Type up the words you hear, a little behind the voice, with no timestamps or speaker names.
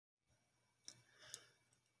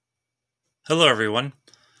Hello everyone.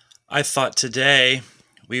 I thought today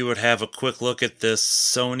we would have a quick look at this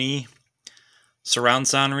Sony surround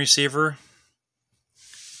sound receiver.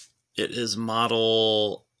 It is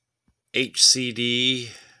model HCD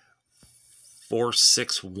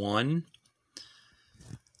 461.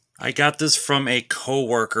 I got this from a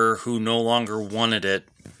coworker who no longer wanted it,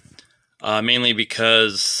 mainly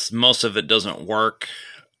because most of it doesn't work.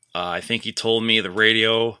 I think he told me the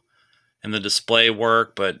radio and the display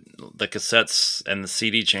work, but the cassettes and the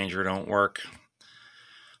CD changer don't work.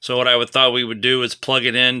 So what I thought we would do is plug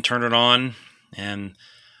it in, turn it on, and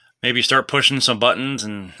maybe start pushing some buttons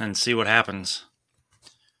and see what happens.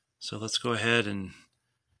 So let's go ahead and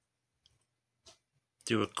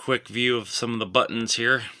do a quick view of some of the buttons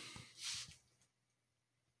here.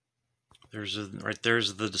 Right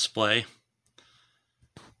there's the display,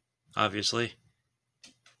 obviously.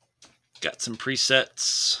 Got some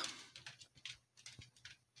presets.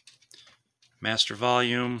 Master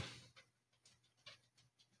volume.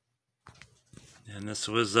 And this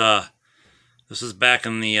was back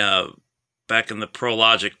in the Pro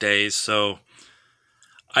Logic days, so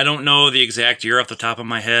I don't know the exact year off the top of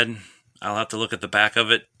my head. I'll have to look at the back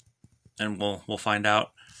of it and we'll find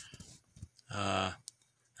out. And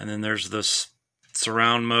then there's this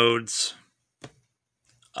surround modes.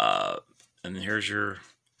 And here's your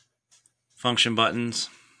function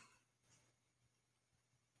buttons.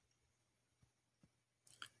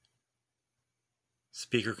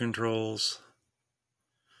 Speaker controls.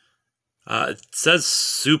 It says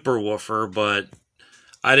subwoofer, but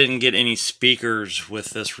I didn't get any speakers with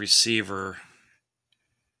this receiver.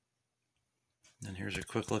 And here's a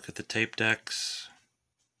quick look at the tape decks.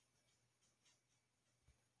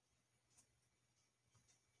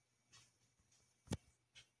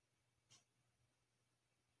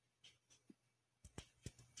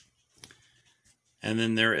 And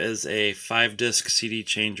then there is a 5-disc CD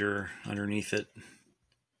changer underneath it.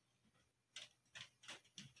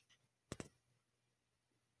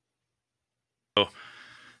 So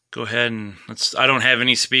go ahead and I don't have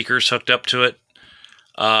any speakers hooked up to it,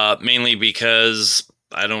 mainly because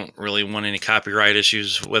I don't really want any copyright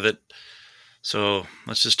issues with it. So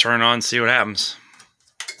let's just turn it on and see what happens.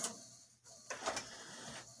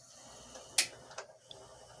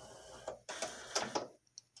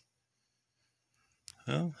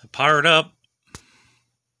 Well, I power it up.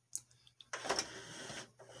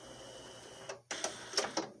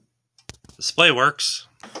 Display works.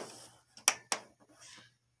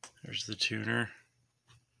 There's the tuner.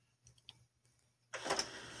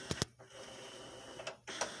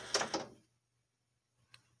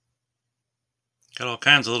 Got all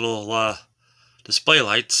kinds of little display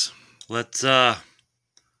lights. Let's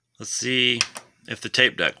see if the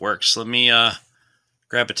tape deck works. Let me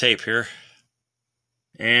grab a tape here.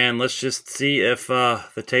 And let's just see if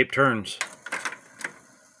the tape turns.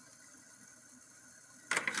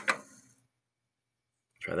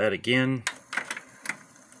 Try that again.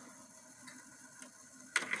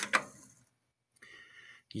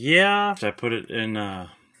 Yeah, I put it in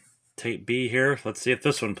tape B here. Let's see if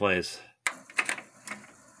this one plays.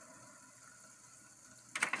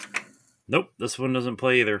 Nope, this one doesn't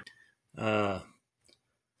play either. How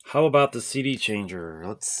about the CD changer?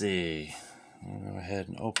 Let's see. I'll go ahead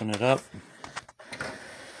and open it up.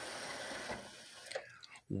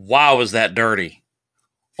 Wow, is that dirty?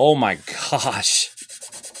 Oh my gosh.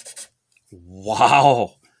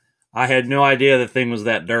 Wow. I had no idea the thing was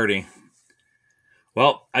that dirty.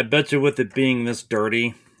 Well, I bet you with it being this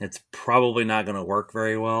dirty, it's probably not going to work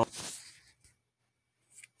very well.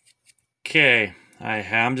 Okay,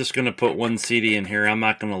 I'm just going to put one CD in here. I'm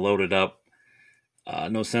not going to load it up.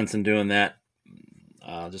 No sense in doing that.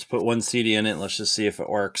 Just put one CD in it. Let's just see if it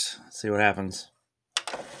works. See what happens.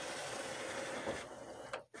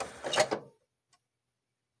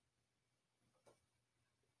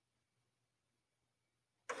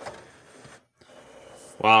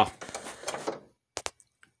 Wow.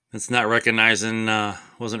 It's not recognizing,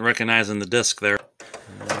 wasn't recognizing the disc there.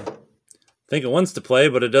 I think it wants to play,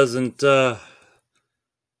 but it doesn't know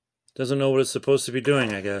what it's supposed to be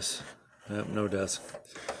doing, I guess. Yep, no disc.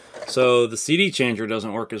 So the CD changer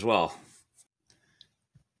doesn't work as well.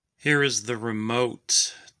 Here is the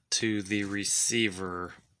remote to the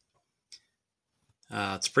receiver.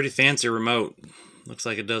 It's a pretty fancy remote. Looks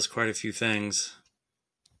like it does quite a few things.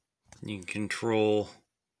 You can control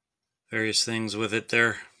various things with it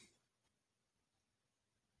there.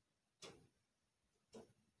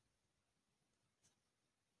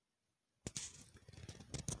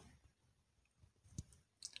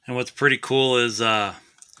 And what's pretty cool is my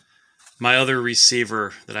other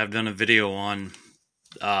receiver that I've done a video on,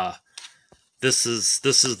 this is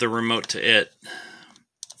the remote to it,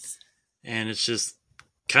 and it's just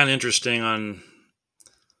kind of interesting on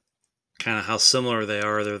kind of how similar they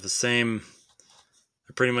are. They're the same.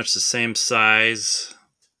 They're pretty much the same size.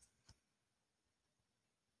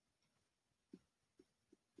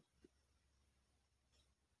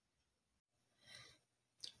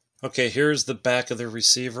 Okay, here's the back of the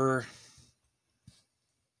receiver.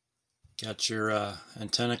 Got your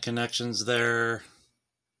antenna connections there.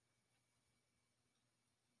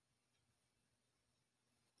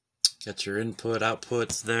 Got your input,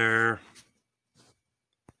 outputs there.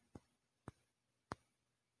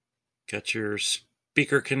 Got your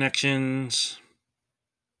speaker connections.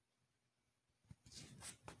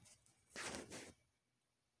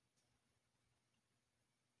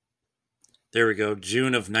 There we go,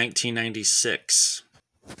 June of 1996.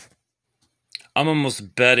 I'm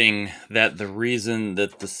almost betting that the reason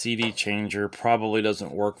that the CD changer probably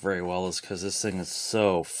doesn't work very well is because this thing is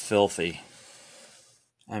so filthy.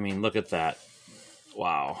 I mean, look at that.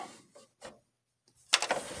 Wow.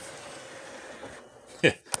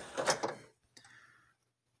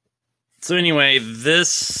 So anyway,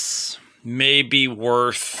 this may be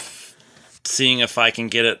worth seeing if I can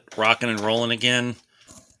get it rocking and rolling again.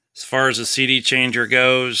 As far as the CD changer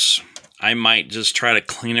goes, I might just try to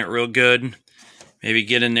clean it real good. Maybe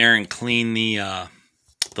get in there and clean the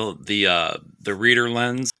reader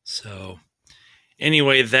lens. So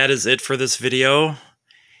anyway, that is it for this video.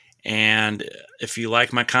 And if you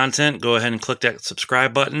like my content, go ahead and click that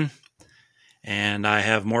subscribe button. And I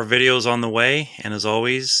have more videos on the way. And as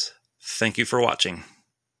always, thank you for watching.